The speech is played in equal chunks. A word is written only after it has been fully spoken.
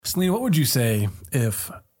Selena, what would you say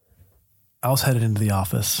if I was headed into the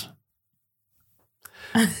office?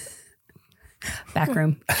 Back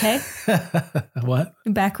room. Okay. What?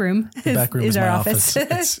 Back room. Back room is our my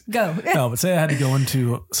office. Go. No, but say I had to go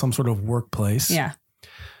into some sort of workplace. Yeah.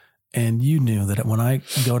 And you knew that when I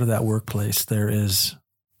go to that workplace, there is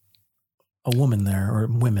a woman there or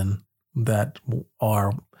women that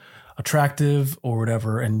are attractive or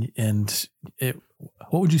whatever. What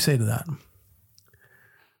would you say to that?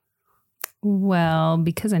 Well,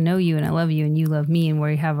 because I know you and I love you and you love me and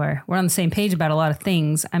we're on the same page about a lot of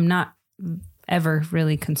things, I'm not ever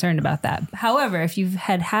really concerned about that. However, if you've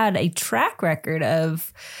had a track record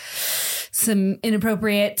of some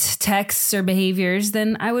inappropriate texts or behaviors,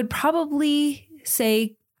 then I would probably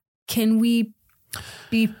say, how can we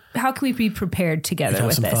be prepared together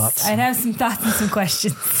with this? Thoughts. I'd have some thoughts and some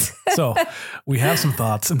questions. So we have some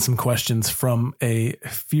thoughts and some questions from a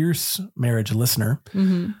Fierce Marriage listener,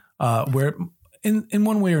 where in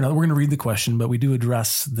one way or another, we're going to read the question, but we do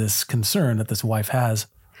address this concern that this wife has.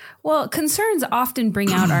 Well, concerns often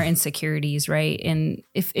bring out our insecurities, right? And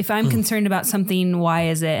if I'm concerned about something, why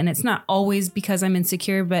is it? And it's not always because I'm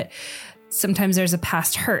insecure, but sometimes there's a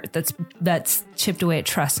past hurt that's chipped away at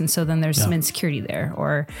trust. And so then there's some insecurity there.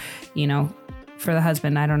 Or, for the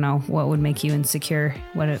husband, I don't know what would make you insecure,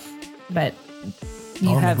 maybe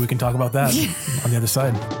we can talk about that on the other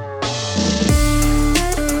side.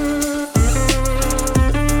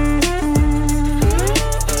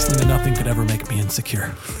 Nothing could ever make me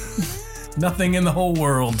insecure. Nothing in the whole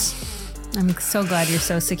world. I'm so glad you're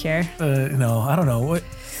so secure. No, I don't know. What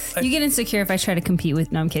you get insecure if I try to compete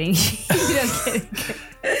with. No, I'm kidding.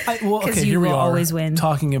 Okay, here we are always win.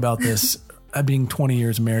 Talking about this, being 20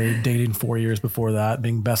 years married, dating 4 years before that,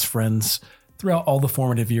 being best friends throughout all the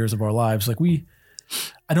formative years of our lives. I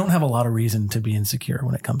don't have a lot of reason to be insecure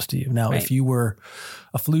when it comes to you. Now, if you were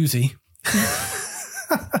a floozy,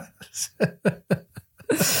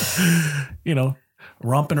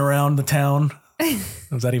 romping around the town.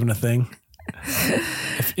 Was that even a thing?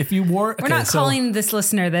 If you wore, we're not calling this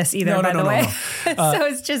listener this either, by the way. So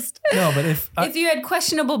it's just but if you had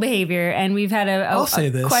questionable behavior and we've had a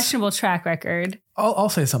questionable track record, I'll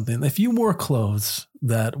say something. If you wore clothes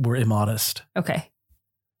that were immodest, okay,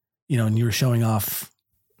 and you were showing off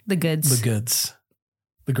the goods,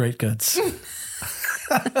 the great goods.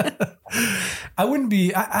 I wouldn't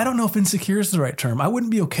be, I don't know if insecure is the right term. I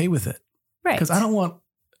wouldn't be okay with it. Right. Because I don't want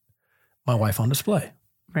my wife on display.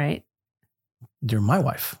 Right. You're my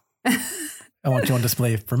wife. I want you on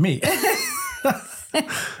display for me.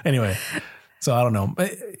 Anyway, so I don't know.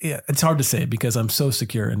 It's hard to say because I'm so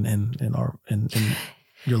secure in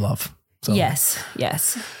your love. So yes.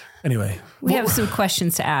 Anyway. We have some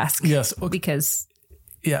questions to ask. Yes. Okay. Because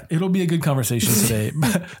it'll be a good conversation today.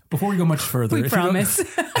 But before we go much further, we promise.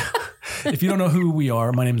 If you don't know who we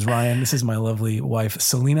are, my name is Ryan. This is my lovely wife,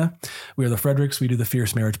 Selena. We are the Fredericks. We do the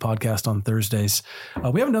Fierce Marriage podcast on Thursdays.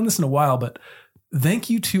 We haven't done this in a while, but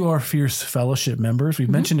thank you to our Fierce Fellowship members. We've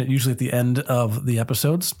mentioned it usually at the end of the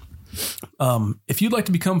episodes. If you'd like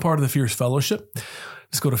to become part of the Fierce Fellowship,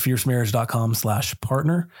 just go to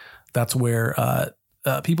fiercemarriage.com/partner. That's where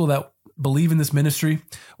people that believe in this ministry,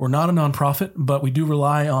 we're not a nonprofit, but we do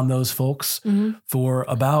rely on those folks for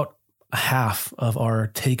about half of our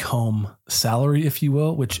take-home salary, if you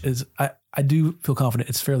will, which is, I do feel confident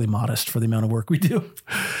it's fairly modest for the amount of work we do.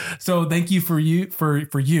 So thank you for you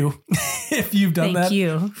if you've done that. Thank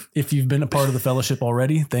you. If you've been a part of the fellowship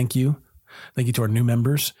already, thank you. Thank you to our new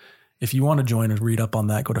members. If you want to join and read up on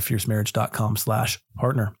that, go to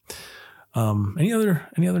fiercemarriage.com/partner. Any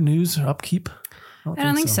other news or upkeep? I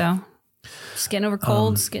don't think so. Just getting over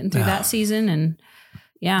colds, getting through that season, and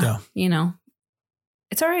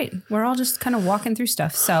it's all right. We're all just kind of walking through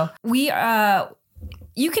stuff. So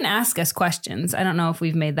you can ask us questions. I don't know if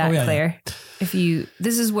we've made that clear. Yeah.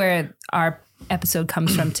 This is where our episode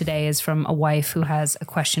comes from today, is from a wife who has a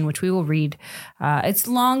question, which we will read. It's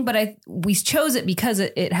long, but we chose it because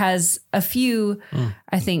it has a few,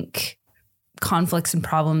 I think, conflicts and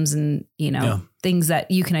problems and, things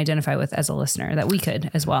that you can identify with as a listener that we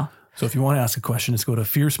could as well. So if you want to ask a question, just go to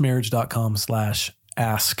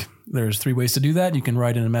fiercemarriage.com/ask. There's 3 ways to do that. You can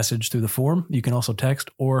write in a message through the form. You can also text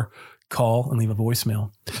or call and leave a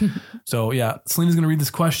voicemail. So Selena's going to read this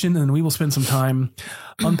question and we will spend some time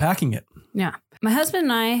unpacking it. Yeah. My husband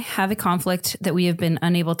and I have a conflict that we have been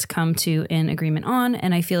unable to come to an agreement on,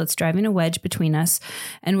 and I feel it's driving a wedge between us,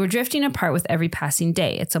 and we're drifting apart with every passing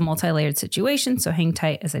day. It's a multi-layered situation, so hang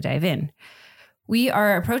tight as I dive in. We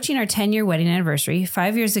are approaching our 10-year wedding anniversary.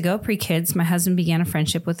 5 years ago, pre-kids, my husband began a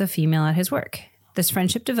friendship with a female at his work. This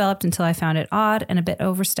friendship developed until I found it odd and a bit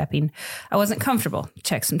overstepping. I wasn't comfortable.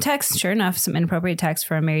 Checked some texts. Sure enough, some inappropriate texts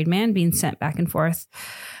for a married man being sent back and forth.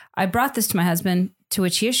 I brought this to my husband, to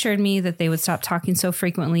which he assured me that they would stop talking so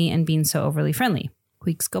frequently and being so overly friendly.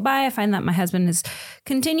 Weeks go by. I find that my husband has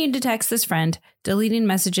continued to text this friend, deleting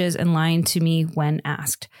messages and lying to me when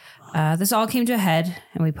asked. This all came to a head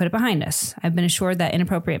and we put it behind us. I've been assured that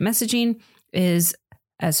inappropriate messaging is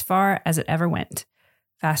as far as it ever went.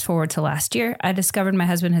 Fast forward to last year, I discovered my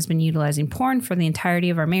husband has been utilizing porn for the entirety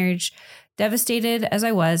of our marriage. Devastated as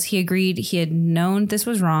I was, he agreed he had known this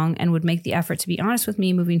was wrong and would make the effort to be honest with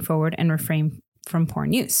me moving forward and refrain from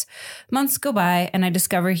porn use. Months go by and I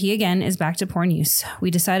discover he again is back to porn use. We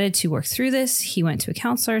decided to work through this. He went to a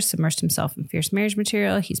counselor, submersed himself in fierce marriage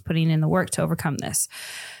material. He's putting in the work to overcome this.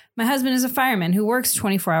 My husband is a fireman who works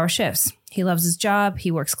 24-hour shifts. He loves his job.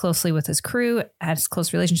 He works closely with his crew, has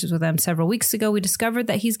close relationships with them. Several weeks ago, we discovered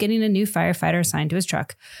that he's getting a new firefighter assigned to his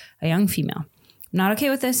truck, a young female. I'm not okay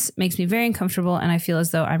with this. It makes me very uncomfortable, and I feel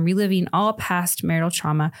as though I'm reliving all past marital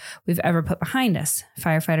trauma we've ever put behind us.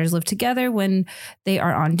 Firefighters live together when they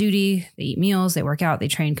are on duty. They eat meals, they work out, they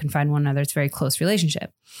train, confide in one another. It's a very close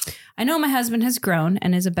relationship. I know my husband has grown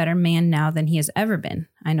and is a better man now than he has ever been.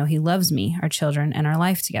 I know he loves me, our children, and our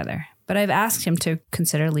life together. But I've asked him to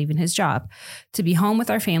consider leaving his job, to be home with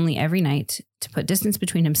our family every night, to put distance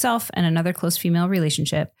between himself and another close female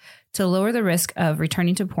relationship, to lower the risk of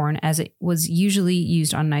returning to porn as it was usually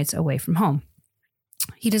used on nights away from home.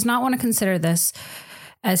 He does not want to consider this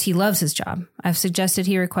as he loves his job. I've suggested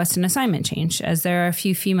he request an assignment change, as there are a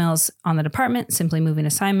few females on the department. Simply moving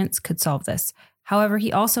assignments could solve this. However,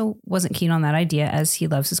 he also wasn't keen on that idea as he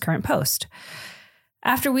loves his current post.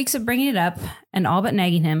 After weeks of bringing it up and all but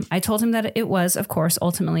nagging him, I told him that it was, of course,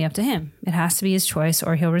 ultimately up to him. It has to be his choice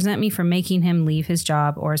or he'll resent me for making him leave his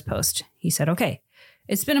job or his post. He said, okay.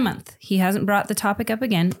 It's been a month. He hasn't brought the topic up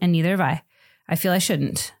again, and neither have I. I feel I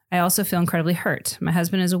shouldn't. I also feel incredibly hurt. My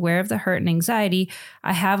husband is aware of the hurt and anxiety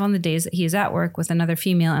I have on the days that he is at work with another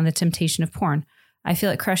female and the temptation of porn. I feel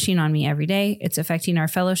it crushing on me every day. It's affecting our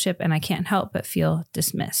fellowship, and I can't help but feel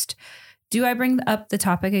dismissed. Do I bring up the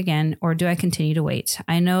topic again, or do I continue to wait?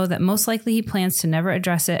 I know that most likely he plans to never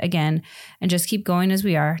address it again and just keep going as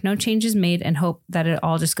we are. No changes made and hope that it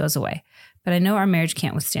all just goes away. But I know our marriage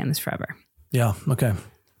can't withstand this forever. Yeah. Okay.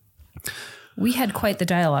 We had quite the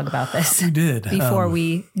dialogue about this. We did. Before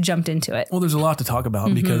we jumped into it. Well, there's a lot to talk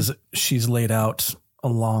about because she's laid out a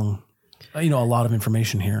lot of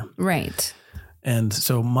information here. Right. And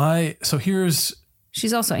so here's...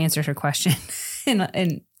 She's also answered her question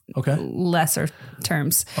in okay. lesser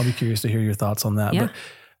terms. I'll be curious to hear your thoughts on that. Yeah. But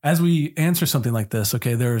as we answer something like this,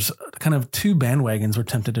 okay, there's kind of two bandwagons we're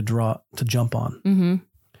tempted to jump on. Mm-hmm.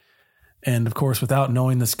 And of course, without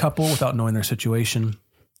knowing this couple, without knowing their situation,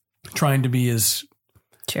 trying to be as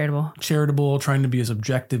charitable, trying to be as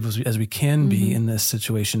objective as we can be in this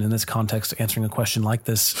situation, in this context, answering a question like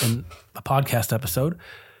this in a podcast episode,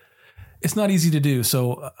 it's not easy to do.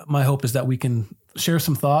 So my hope is that we can share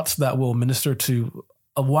some thoughts that will minister to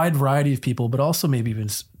a wide variety of people, but also maybe even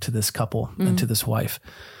to this couple and to this wife.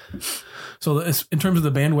 So in terms of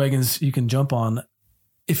the bandwagons you can jump on,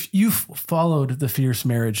 if you've followed the Fierce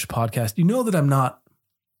Marriage podcast, you know that I'm not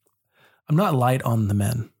light on the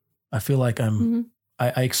men. I feel like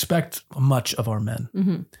I expect much of our men.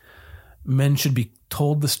 Mm-hmm. Men should be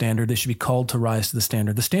told the standard. They should be called to rise to the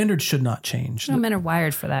standard. The standard should not change. No, men are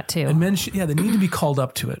wired for that too. And men they need to be called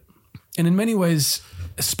up to it. And in many ways,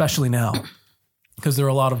 especially now, because there are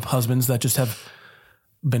a lot of husbands that just have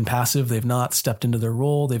been passive. They've not stepped into their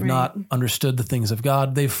role. They've not understood the things of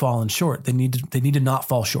God. They've fallen short. They need to not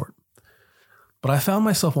fall short. But I found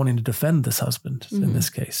myself wanting to defend this husband in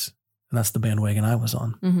this case. And that's the bandwagon I was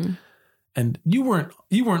on. Mm-hmm. And you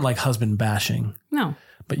weren't like husband bashing. No.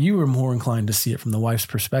 But you were more inclined to see it from the wife's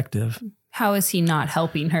perspective. How is he not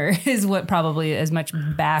helping her is what probably as much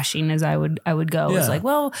bashing as I would go. It's like,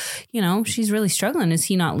 well, she's really struggling. Is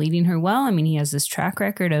he not leading her well? I mean, he has this track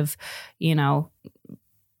record of,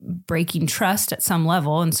 breaking trust at some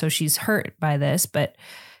level. And so she's hurt by this. But,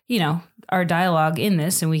 our dialogue in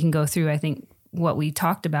this, and we can go through, I think what we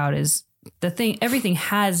talked about is everything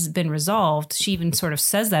has been resolved. She even sort of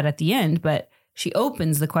says that at the end, but she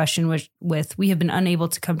opens the question with we have been unable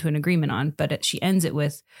to come to an agreement on, but she ends it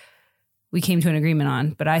with, we came to an agreement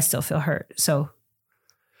on, but I still feel hurt. So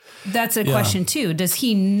that's a question too. Does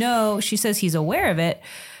he know? She says he's aware of it,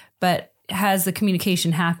 but has the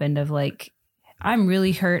communication happened of like, I'm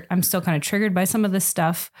really hurt. I'm still kind of triggered by some of this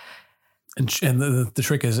stuff. And the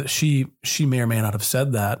trick is that she may or may not have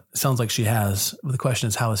said that. It sounds like she has. But the question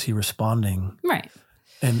is, how is he responding? Right.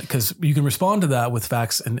 And because you can respond to that with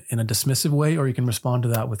facts in a dismissive way, or you can respond to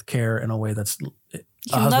that with care in a way that's you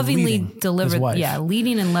can lovingly deliver,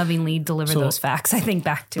 leading and lovingly deliver those facts, I think,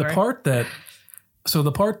 back to her.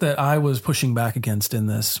 The part that I was pushing back against in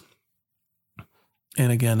this,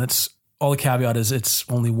 and again, it's all the caveat is it's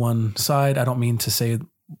only one side. I don't mean to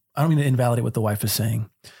invalidate what the wife is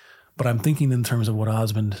saying, but I'm thinking in terms of what a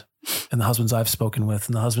husband and the husbands I've spoken with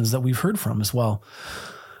and the husbands that we've heard from as well.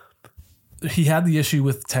 He had the issue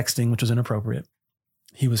with texting, which was inappropriate.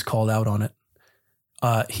 He was called out on it.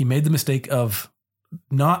 He made the mistake of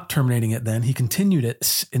not terminating it then. He continued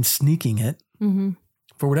it and sneaking it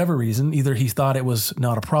for whatever reason. Either he thought it was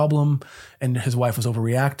not a problem and his wife was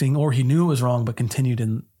overreacting, or he knew it was wrong but continued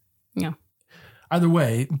in. Yeah. Either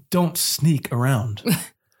way, don't sneak around.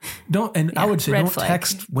 I would say don't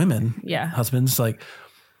text women, husbands, like,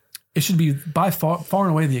 it should be by far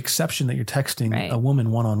and away the exception that you're texting a woman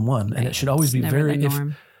one-on-one. Right. And it should always be it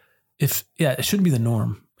shouldn't be the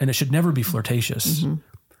norm, and it should never be flirtatious.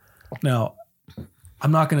 Now,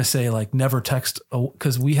 I'm not going to say like never text,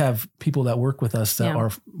 because we have people that work with us that are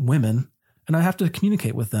women, and I have to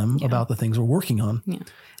communicate with them about the things we're working on. Yeah.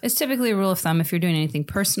 It's typically a rule of thumb. If you're doing anything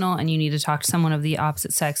personal and you need to talk to someone of the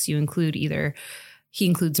opposite sex, you include either he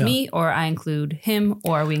includes me, or I include him,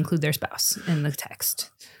 or we include their spouse in the text.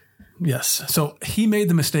 Yes. So he made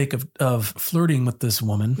the mistake of flirting with this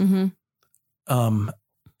woman, and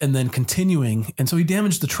then continuing. And so he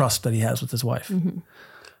damaged the trust that he has with his wife.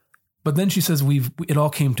 But then she says, it all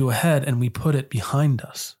came to a head and we put it behind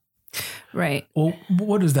us. Right. Well,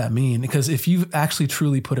 what does that mean? Because if you've actually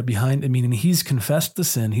truly put it behind, meaning he's confessed the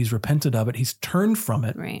sin, he's repented of it, he's turned from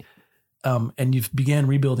it. Right. And you've began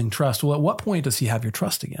rebuilding trust. Well, at what point does he have your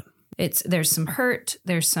trust again? There's some hurt,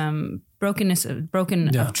 there's some brokenness of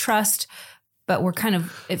trust, but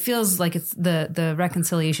it feels like it's the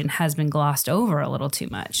reconciliation has been glossed over a little too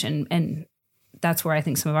much. And that's where I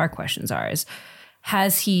think some of our questions are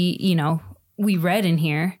has he, we read in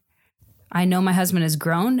here, I know my husband has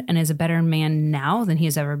grown and is a better man now than he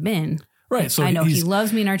has ever been. Right. So I know he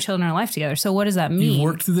loves me and our children are life together. So what does that mean? He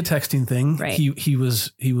worked through the texting thing. Right. He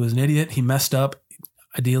was an idiot. He messed up.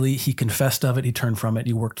 Ideally, he confessed of it. He turned from it.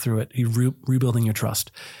 You worked through it. He rebuilding your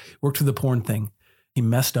trust. Worked through the porn thing. He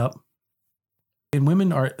messed up. And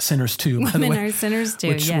women are sinners too. Women are sinners too.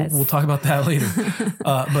 Which yes. we'll talk about that later.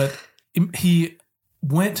 But he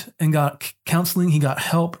went and got counseling. He got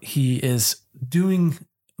help. He is doing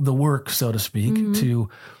the work, so to speak,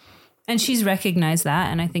 and she's recognized that.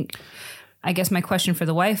 And I guess my question for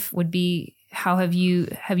the wife would be, how have you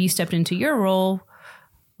stepped into your role?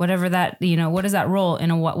 Whatever that, what is that role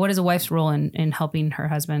what is a wife's role in helping her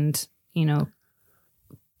husband,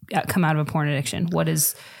 come out of a porn addiction? What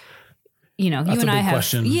is, you and I have,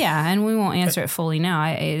 question. And we won't answer it fully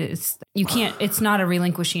now. It's not a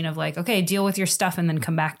relinquishing of like, okay, deal with your stuff and then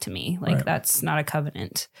come back to me. Like that's not a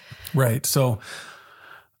covenant. Right. So,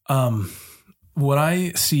 what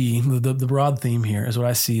I see, the broad theme here is what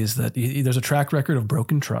I see is that there's a track record of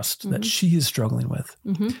broken trust that she is struggling with,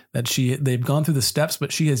 that they've gone through the steps,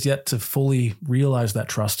 but she has yet to fully realize that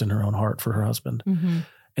trust in her own heart for her husband.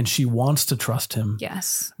 And she wants to trust him.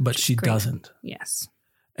 Yes. But she doesn't. Yes.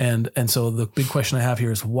 And so the big question I have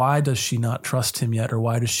here is, why does she not trust him yet? Or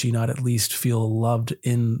why does she not at least feel loved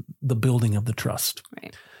in the building of the trust?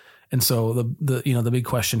 Right. And so the big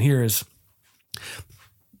question here is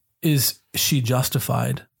she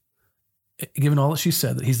justified, given all that she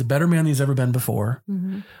said, that he's the better man he's ever been before?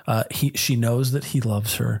 She knows that he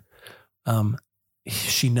loves her.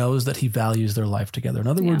 She knows that he values their life together. In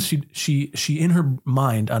other words, she in her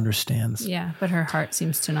mind understands. Yeah, but her heart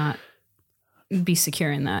seems to not be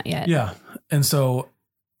secure in that yet. Yeah. And so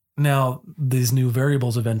now these new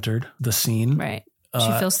variables have entered the scene. Right.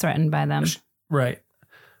 She feels threatened by them. Right.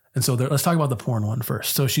 And so let's talk about the porn one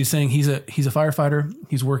first. So she's saying he's a firefighter.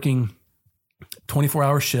 He's working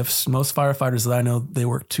 24-hour shifts. Most firefighters that I know, they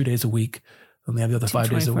work 2 days a week. And they have the other 5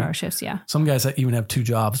 days a week. 24-hour shifts, yeah. Some guys even have 2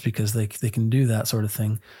 jobs because they can do that sort of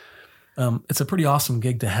thing. It's a pretty awesome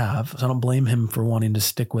gig to have. So I don't blame him for wanting to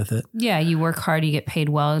stick with it. Yeah, you work hard, you get paid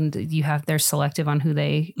well, and they're selective on who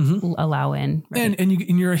they allow in. Right? And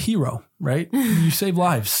you're a hero, right? You save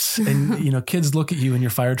lives, and kids look at you in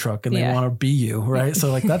your fire truck and they want to be you, right?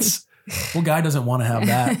 So like that's what guy doesn't want to have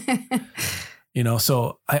that,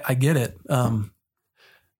 So I get it.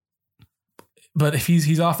 But if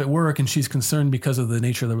he's off at work and she's concerned because of the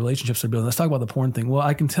nature of the relationships they're building, let's talk about the porn thing. Well,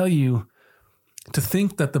 I can tell you, to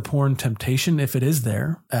think that the porn temptation, if it is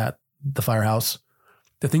there at the firehouse,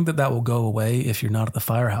 to think that will go away if you're not at the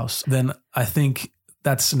firehouse, then I think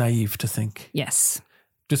that's naive to think. Yes.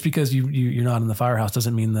 Just because you're not in the firehouse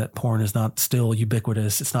doesn't mean that porn is not still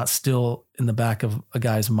ubiquitous. It's not still in the back of a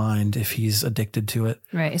guy's mind if he's addicted to it.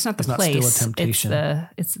 Right. It's not the place. Not still a temptation.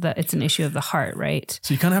 It's an issue of the heart, right?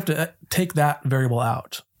 So you kind of have to take that variable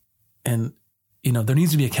out. And, there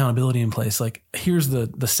needs to be accountability in place. Like, here's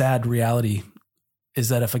the sad reality is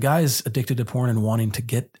that if a guy is addicted to porn and wanting to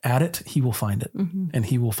get at it, he will find it. Mm-hmm. And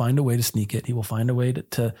he will find a way to sneak it. He will find a way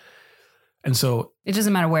to and so. It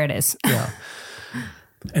doesn't matter where it is. Yeah.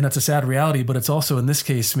 And that's a sad reality, but it's also in this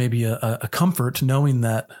case, maybe a comfort knowing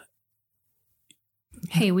that.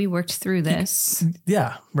 Hey, we worked through this.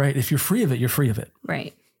 Yeah. Right. If you're free of it, you're free of it.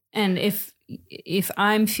 Right. And if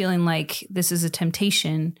I'm feeling like this is a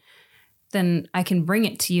temptation, then I can bring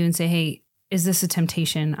it to you and say, hey, is this a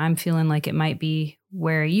temptation? I'm feeling like it might be.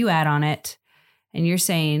 Where are you at on it? And you're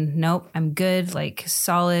saying, nope, I'm good, like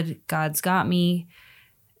solid, God's got me.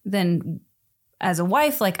 Then as a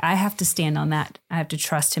wife, like I have to stand on that. I have to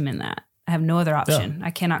trust him in that. I have no other option. Yeah. I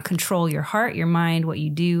cannot control your heart, your mind, what you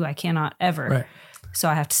do. I cannot ever. Right. So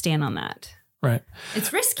I have to stand on that. Right.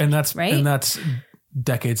 It's risky. And that's right. And that's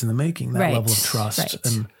decades in the making, that level of trust. Right.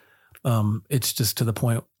 And it's just to the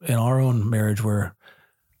point in our own marriage where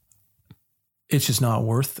it's just not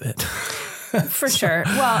worth it. For sure.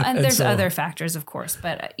 Well, and there's other factors, of course,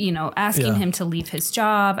 but asking him to leave his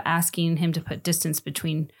job, asking him to put distance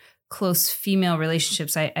between close female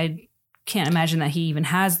relationships. I can't imagine that he even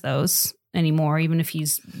has those anymore, even if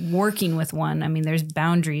he's working with one. I mean, there's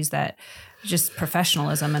boundaries that just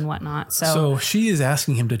professionalism and whatnot. So she is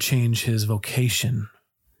asking him to change his vocation.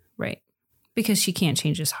 Right. Because she can't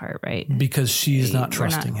change his heart, right? Because she's not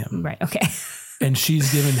trusting him. Right. Okay. And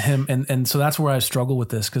she's given him, and so that's where I struggle with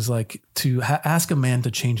this, because like to ask a man to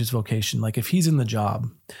change his vocation, like if he's in the job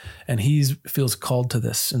and he feels called to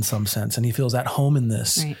this in some sense, and he feels at home in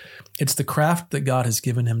this, right. It's the craft that God has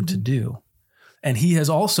given him to do. And he has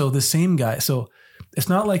also the same guy. So it's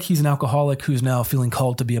not like he's an alcoholic who's now feeling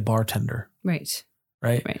called to be a bartender. Right.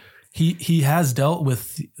 Right. Right. He has dealt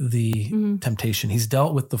with the temptation. He's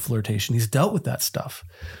dealt with the flirtation. He's dealt with that stuff.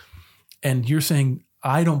 And you're saying,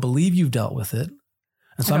 I don't believe you've dealt with it.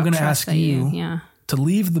 And so I'm going to ask you to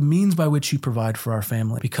leave the means by which you provide for our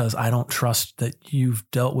family, because I don't trust that you've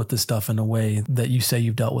dealt with this stuff in a way that you say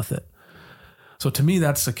you've dealt with it. So to me,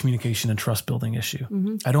 that's a communication and trust building issue.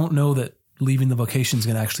 Mm-hmm. I don't know that leaving the vocation is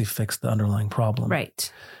going to actually fix the underlying problem.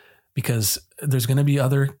 Right. Because there's going to be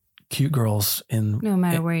other cute girls no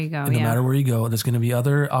matter where you go. No matter where you go, there's going to be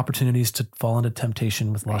other opportunities to fall into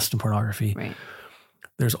temptation with lust and pornography. Right.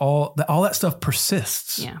 There's all that stuff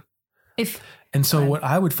persists. Yeah. What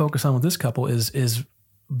I would focus on with this couple is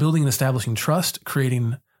building and establishing trust,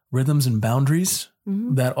 creating rhythms and boundaries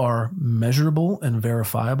that are measurable and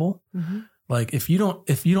verifiable. Mm-hmm. Like if you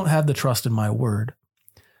don't have the trust in my word,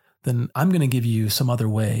 then I'm going to give you some other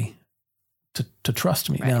way to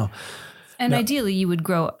trust me. Right. Now, ideally you would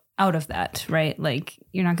grow out of that, right? Like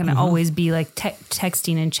you're not going to always be like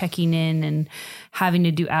texting and checking in and having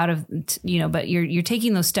to do but you're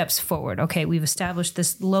taking those steps forward. Okay, we've established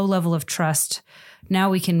this low level of trust.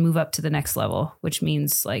 Now we can move up to the next level, which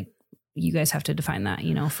means like you guys have to define that,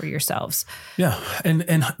 for yourselves. Yeah. And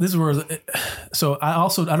this is where, so I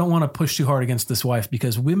don't want to push too hard against this wife,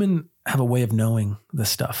 because women have a way of knowing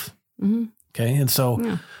this stuff. Mm-hmm. Okay. And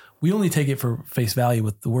so we only take it for face value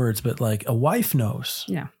with the words, but like a wife knows.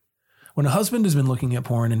 Yeah. When a husband has been looking at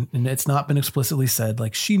porn and it's not been explicitly said,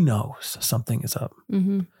 like she knows something is up.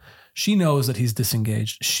 Mm-hmm. She knows that he's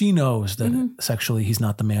disengaged. She knows that sexually he's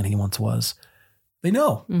not the man he once was. They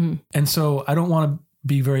know. Mm-hmm. And so I don't want to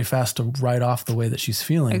be very fast to write off the way that she's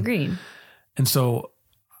feeling. Agreed. And so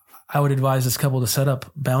I would advise this couple to set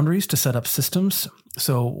up boundaries, to set up systems.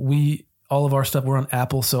 So all of our stuff, we're on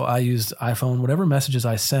Apple. So I use iPhone, whatever messages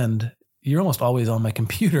I send, you're almost always on my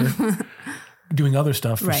computer doing other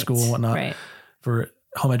stuff for school and whatnot, for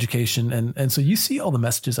home education. And so you see all the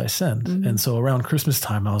messages I send. Mm-hmm. And so around Christmas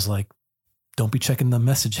time, I was like, don't be checking the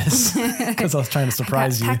messages, because I was trying to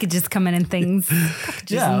surprise you. Packages coming in things,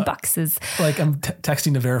 packages and boxes. Like I'm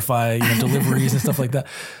texting to verify deliveries and stuff like that.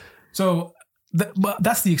 So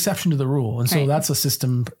that's the exception to the rule. And so that's a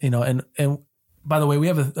system, and by the way, we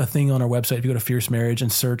have a thing on our website. If you go to Fierce Marriage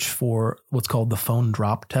and search for what's called the phone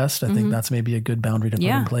drop test, I think that's maybe a good boundary to put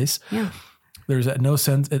in place. Yeah. There's at no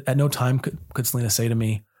time could Selena say to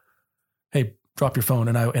me, "Hey, drop your phone,"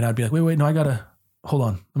 and I'd be like, "Wait, no, I gotta hold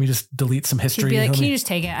on. Let me just delete some history." She'd be like, "Can you just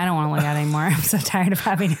take it? I don't want to look at it anymore. I'm so tired of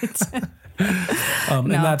having it."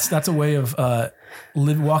 And that's a way of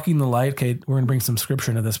walking the light. Okay, we're gonna bring some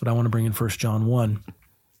scripture into this, but I want to bring in 1 John 1.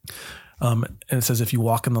 And it says, "If you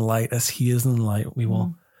walk in the light as He is in the light, we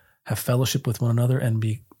will have fellowship with one another and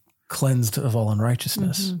be cleansed of all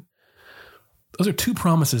unrighteousness. Those are two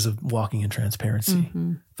promises of walking in transparency,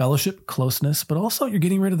 fellowship, closeness, but also you're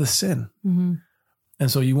getting rid of the sin. And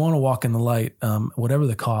so you want to walk in the light, whatever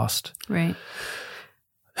the cost. Right.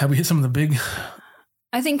 Have we hit some of the big?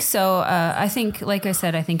 I think so. I think, like I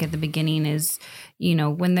said, I think at the beginning is,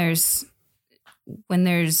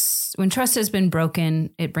 when trust has been broken,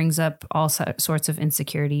 it brings up all sorts of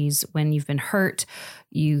insecurities. When you've been hurt,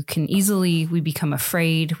 we become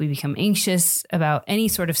afraid, we become anxious about any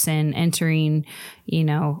sort of sin entering,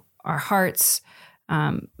 our hearts.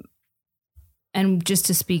 And just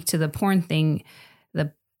to speak to the porn thing,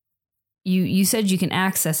 you said you can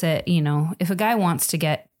access it. If a guy wants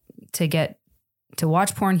to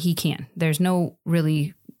watch porn, he can. There's no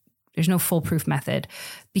foolproof method,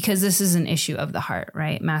 because this is an issue of the heart,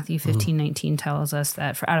 right? Matthew 15:19 tells us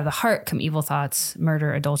that for out of the heart come evil thoughts,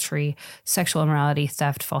 murder, adultery, sexual immorality,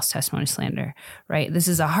 theft, false testimony, slander, right? This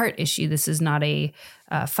is a heart issue. This is not a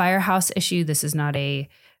firehouse issue. This is not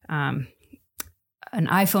an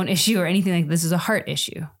iPhone issue or anything like this. Is a heart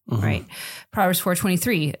issue, right? Proverbs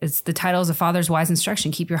 4:23, it's the title is a father's wise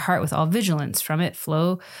instruction. Keep your heart with all vigilance. From it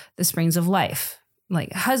flow the springs of life.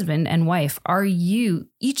 Like husband and wife, are you,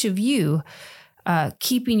 each of you,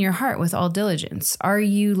 keeping your heart with all diligence? Are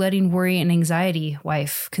you letting worry and anxiety,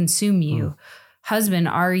 wife, consume you? Husband,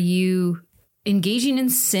 are you engaging in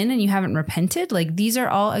sin and you haven't repented? Like these are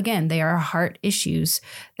all, again, they are heart issues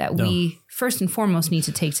that we first and foremost need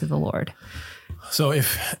to take to the Lord. So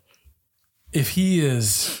if he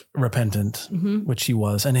is repentant, which he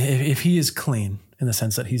was, and if he is clean in the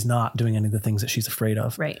sense that he's not doing any of the things that she's afraid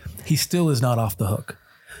of, right? He still is not off the hook.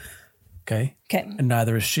 Okay. And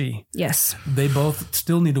neither is she. Yes. They both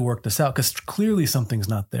still need to work this out because clearly something's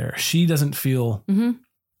not there. She doesn't feel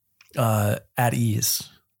at ease.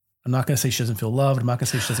 I'm not going to say she doesn't feel loved. I'm not going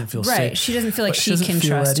to say she doesn't feel safe. Right. She doesn't feel like she can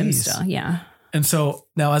trust him still. Yeah. And so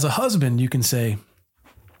now as a husband, you can say,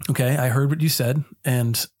 okay, I heard what you said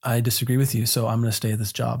and I disagree with you. So I'm going to stay at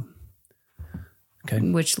this job. Okay.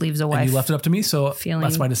 Which leaves a wife. And you left it up to me. So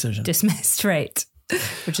that's my decision. Dismissed. Right.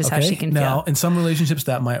 Which is how she can feel. Now, in some relationships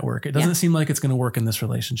that might work. It doesn't seem like it's going to work in this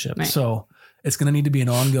relationship. Right. So it's going to need to be an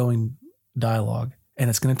ongoing dialogue,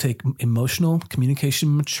 and it's going to take emotional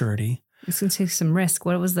communication maturity. It's going to take some risk.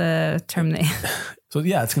 What was the term they? So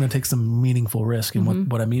yeah, it's going to take some meaningful risk.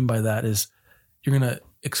 And what I mean by that is you're going to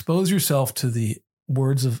expose yourself to the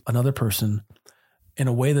words of another person in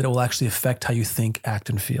a way that it will actually affect how you think,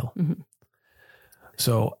 act, and feel.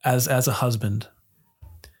 So as a husband,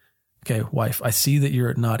 okay, wife, I see that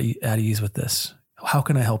you're not at ease with this. How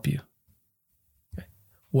can I help you? Okay.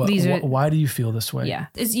 Why do you feel this way? Yeah.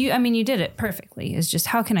 You did it perfectly. It's just,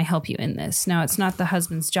 how can I help you in this? Now, it's not the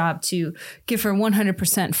husband's job to give her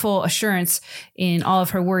 100% full assurance in all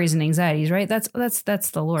of her worries and anxieties, right? That's the Lord's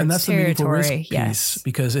territory. And that's the meaningful risk piece,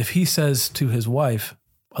 because if he says to his wife,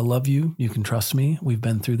 I love you, you can trust me, we've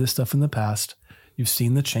been through this stuff in the past, you've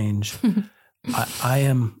seen the change, I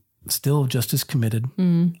am still just as committed.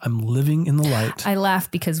 I'm living in the light. I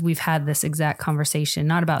laugh because we've had this exact conversation,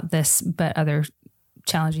 not about this, but other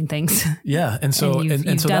challenging things. Yeah. And so,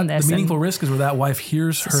 and so the meaningful risk is where that wife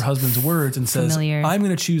hears her husband's words and says, I'm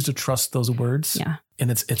going to choose to trust those words. Yeah.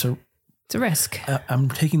 And it's a risk. I'm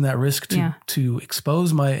taking that risk to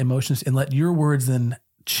expose my emotions and let your words then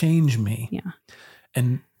change me. Yeah.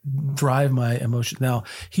 And drive my emotion. Now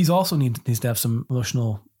he's also needs to have some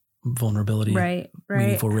emotional vulnerability,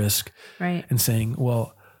 meaningful risk, and saying,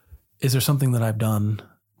 well, is there something that I've done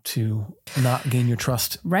to not gain your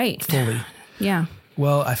trust fully? Yeah.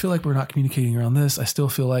 Well, I feel like we're not communicating around this. I still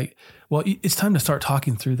feel like, well, it's time to start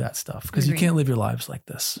talking through that stuff because you can't live your lives like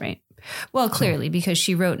this. Right. Well, clearly, because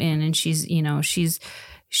she wrote in and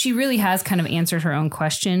she really has kind of answered her own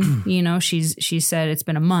question. She said it's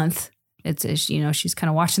been a month. She's kind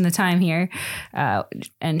of watching the time here.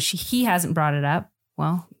 And he hasn't brought it up.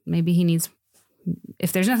 Well, maybe he needs,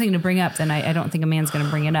 if there's nothing to bring up, then I don't think a man's going to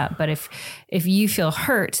bring it up. But if you feel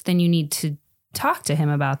hurt, then you need to talk to him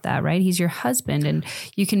about that, right? He's your husband and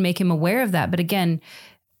you can make him aware of that. But again,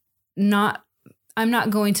 I'm not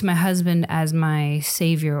going to my husband as my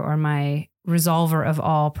savior or my resolver of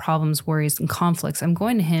all problems, worries, and conflicts. I'm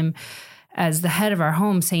going to him as the head of our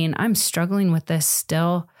home saying, I'm struggling with this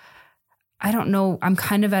still. I don't know. I'm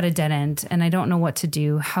kind of at a dead end and I don't know what to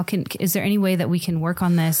do. Is there any way that we can work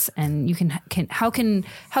on this? And how can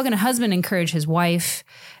a husband encourage his wife,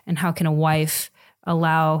 and how can a wife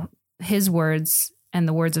allow his words and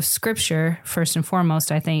the words of Scripture, first and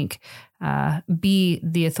foremost, I think, be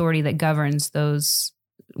the authority that governs those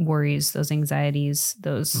worries, those anxieties,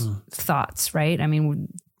 those thoughts, right? I mean,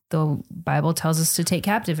 The Bible tells us to take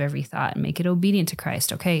captive every thought and make it obedient to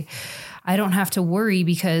Christ. Okay, I don't have to worry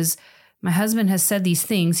because my husband has said these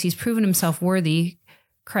things. He's proven himself worthy.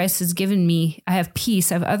 Christ has given me, I have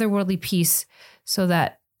peace, I have otherworldly peace, so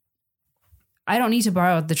that I don't need to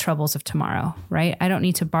borrow the troubles of tomorrow, right? I don't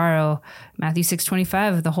need to borrow Matthew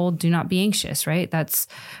 6:25, the whole do not be anxious, right? That's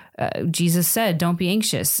Jesus said, don't be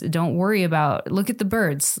anxious. Don't worry about, look at the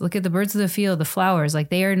birds of the field, the flowers,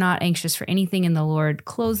 like they are not anxious for anything, in the Lord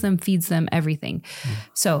clothes them, feeds them, everything.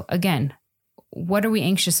 So again, what are we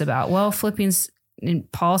anxious about? Well,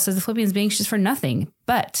 Paul says the Philippians be anxious for nothing.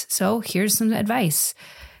 But so here's some advice.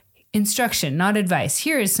 Instruction, not advice.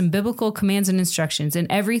 Here is some biblical commands and instructions. In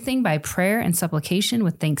everything by prayer and supplication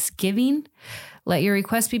with thanksgiving, let your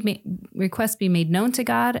requests be made known to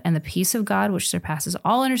God, and the peace of God, which surpasses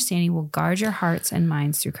all understanding, will guard your hearts and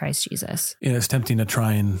minds through Christ Jesus. It's tempting to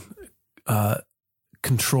try and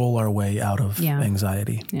control our way out of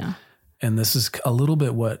anxiety. Yeah. And this is a little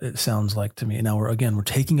bit what it sounds like to me. Now we're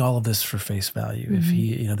taking all of this for face value. Mm-hmm. If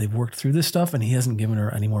he, they've worked through this stuff and he hasn't given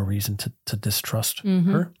her any more reason to distrust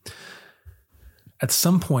her. At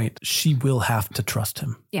some point, she will have to trust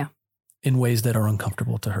him. Yeah. In ways that are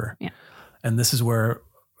uncomfortable to her. Yeah. And this is where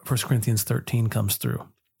 1 Corinthians 13 comes through.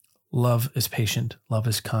 Love is patient. Love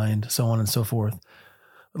is kind, so on and so forth.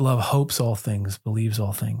 Love hopes all things, believes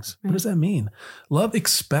all things. Right. What does that mean? Love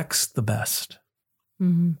expects the best.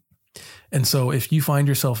 Mm-hmm. And so if you find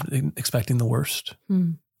yourself expecting the worst,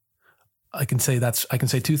 I can say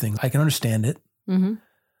two things. I can understand it,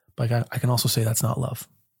 but I can also say that's not love.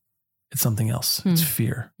 It's something else. It's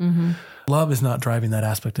fear. Mm-hmm. Love is not driving that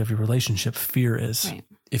aspect of your relationship. Fear is. Right.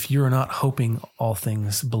 If you're not hoping all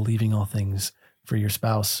things, believing all things for your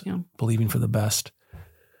spouse, believing for the best,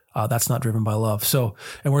 that's not driven by love. So,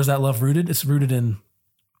 and where's that love rooted? It's rooted in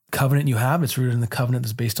covenant you have. It's rooted in the covenant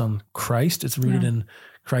that's based on Christ. It's rooted in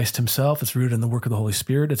Christ himself. It's rooted in the work of the Holy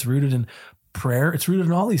Spirit. It's rooted in prayer. It's rooted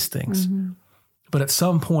in all these things. Mm-hmm. But at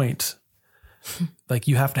some point, like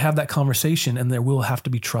you have to have that conversation and there will have to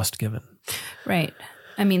be trust given. Right.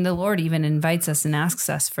 I mean, the Lord even invites us and asks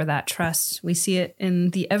us for that trust. We see it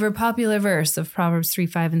in the ever popular verse of Proverbs 3,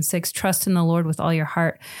 5, and 6. Trust in the Lord with all your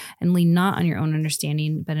heart and lean not on your own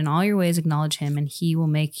understanding, but in all your ways acknowledge him and he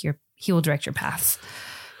will direct your paths.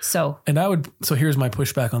 So here's my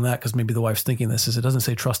pushback on that, because maybe the wife's thinking this, is it doesn't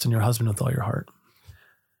say trust in your husband with all your heart.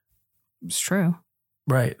 It's true.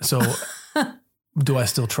 Right. So do I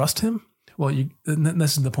still trust him? Well,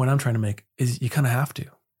 this is the point I'm trying to make, is you kind of have to.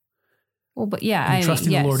 Well, but yeah, you're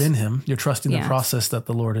trusting the Lord in him. You're trusting the process that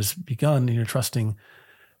the Lord has begun, and you're trusting,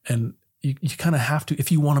 and you kind of have to,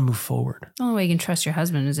 if you want to move forward. The only way you can trust your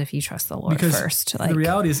husband is if you trust the Lord first. The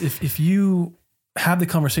reality is if you have the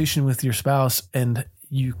conversation with your spouse and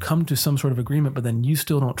you come to some sort of agreement, but then you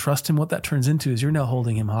still don't trust him, what that turns into is you're now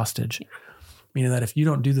holding him hostage. Yeah. Meaning that if you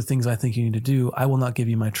don't do the things I think you need to do, I will not give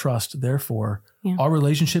you my trust. Therefore, our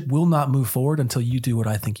relationship will not move forward until you do what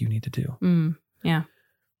I think you need to do. Yeah.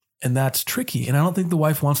 And that's tricky. And I don't think the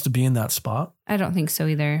wife wants to be in that spot. I don't think so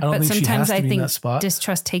either. But sometimes I think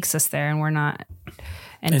distrust takes us there and we're not,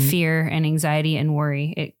 and fear and anxiety and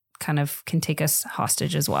worry, it kind of can take us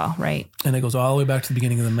hostage as well, right? And it goes all the way back to the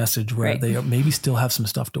beginning of the message where they maybe still have some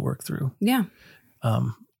stuff to work through. Yeah.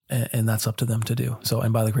 And that's up to them to do. So,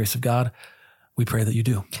 and by the grace of God, we pray that you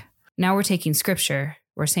do. Now we're taking scripture.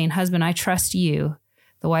 We're saying, husband, I trust you.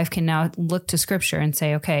 The wife can now look to scripture and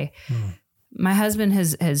say, okay, my husband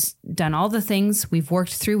has done all the things we've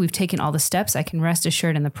worked through. We've taken all the steps. I can rest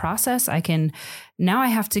assured in the process. Now I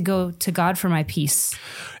have to go to God for my peace.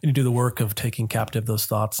 And you do the work of taking captive those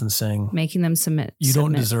thoughts and saying, making them submit. You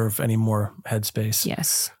don't deserve any more headspace.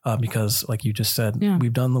 Yes. Because like you just said,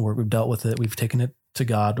 we've done the work. We've dealt with it. We've taken it to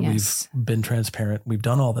God. Yes. We've been transparent. We've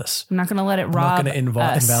done all this. I'm not going to let it rob I'm not going to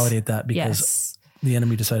us. Invalidate that because the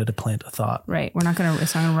enemy decided to plant a thought. Right. It's not going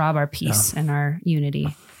to rob our peace and our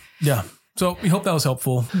unity. Yeah. So we hope that was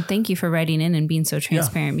helpful. And thank you for writing in and being so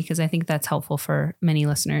transparent, because I think that's helpful for many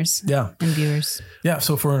listeners and viewers. Yeah.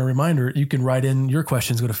 So for a reminder, you can write in your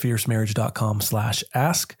questions, go to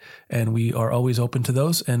fiercemarriage.com/ask. And we are always open to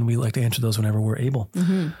those. And we like to answer those whenever we're able.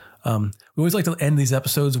 Mm-hmm. We always like to end these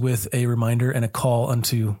episodes with a reminder and a call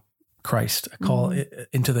unto Christ, a call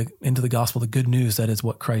into the gospel, the good news that is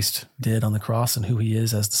what Christ did on the cross and who he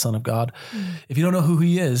is as the Son of God. If you don't know who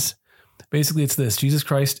he is, basically it's this: Jesus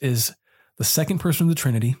Christ is the second person of the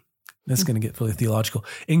Trinity. This is going to get really theological.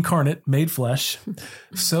 Incarnate, made flesh,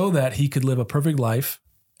 so that he could live a perfect life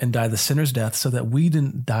and die the sinner's death, so that we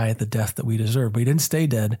didn't die the death that we deserve. We didn't stay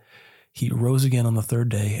dead. he rose again on the third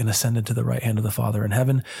day and ascended to the right hand of the Father in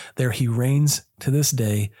heaven. There he reigns to this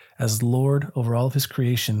day as Lord over all of his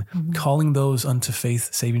creation, calling those unto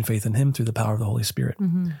faith, saving faith in him through the power of the Holy Spirit.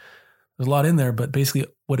 There's a lot in there, but basically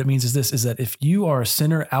what it means is this, is that if you are a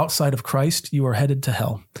sinner outside of Christ, you are headed to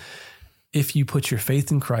hell. If you put your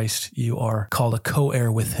faith in Christ, you are called a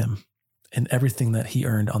co-heir with him in everything that he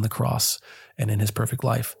earned on the cross and in his perfect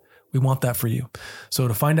life. We want that for you. So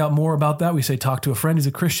to find out more about that, we say, talk to a friend who's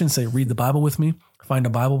a Christian, say, read the Bible with me, find a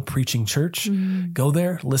Bible preaching church, go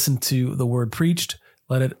there, listen to the word preached,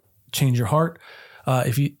 let it change your heart.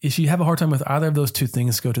 If you have a hard time with either of those two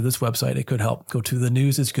things, go to this website. It could help. Go to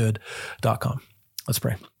thenewsisgood.com. Let's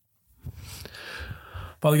pray.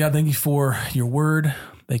 Father God, thank you for your word.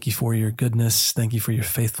 Thank you for your goodness. Thank you for your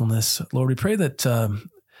faithfulness. Lord, we pray that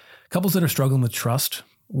couples that are struggling with trust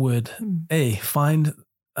would, find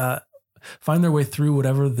their way through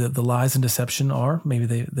whatever the lies and deception are.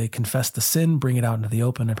 Maybe they confess the sin, bring it out into the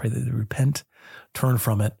open. I pray that they repent, turn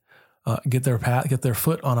from it, get their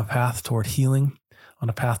foot on a path toward healing, on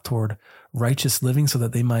a path toward righteous living so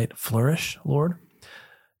that they might flourish, Lord.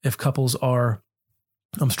 If couples are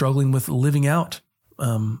struggling with living out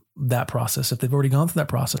that process, if they've already gone through that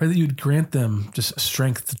process, pray that you'd grant them just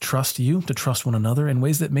strength to trust you, to trust one another in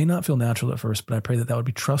ways that may not feel natural at first, but I pray that would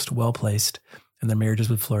be trust well placed and their marriages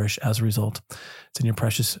would flourish as a result. It's in your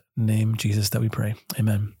precious name, Jesus, that we pray.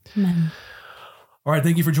 Amen. Amen. All right.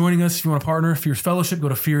 Thank you for joining us. If you want to partner Fierce Fellowship, go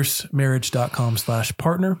to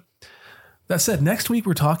fiercemarriage.com/partner. That said, next week,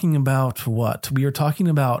 we're talking about what? We are talking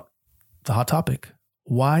about the hot topic,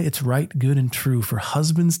 why it's right, good, and true for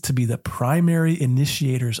husbands to be the primary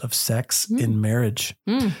initiators of sex in marriage.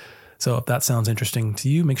 So if that sounds interesting to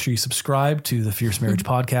you, make sure you subscribe to the Fierce Marriage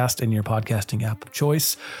Podcast in your podcasting app of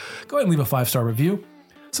choice. Go ahead and leave a 5-star review.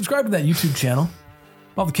 Subscribe to that YouTube channel.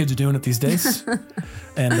 All the kids are doing it these days.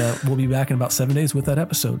 And we'll be back in about 7 days with that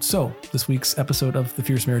episode. So this week's episode of the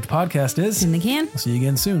Fierce Marriage Podcast is in the can. We'll see you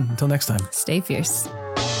again soon. Until next time. Stay fierce.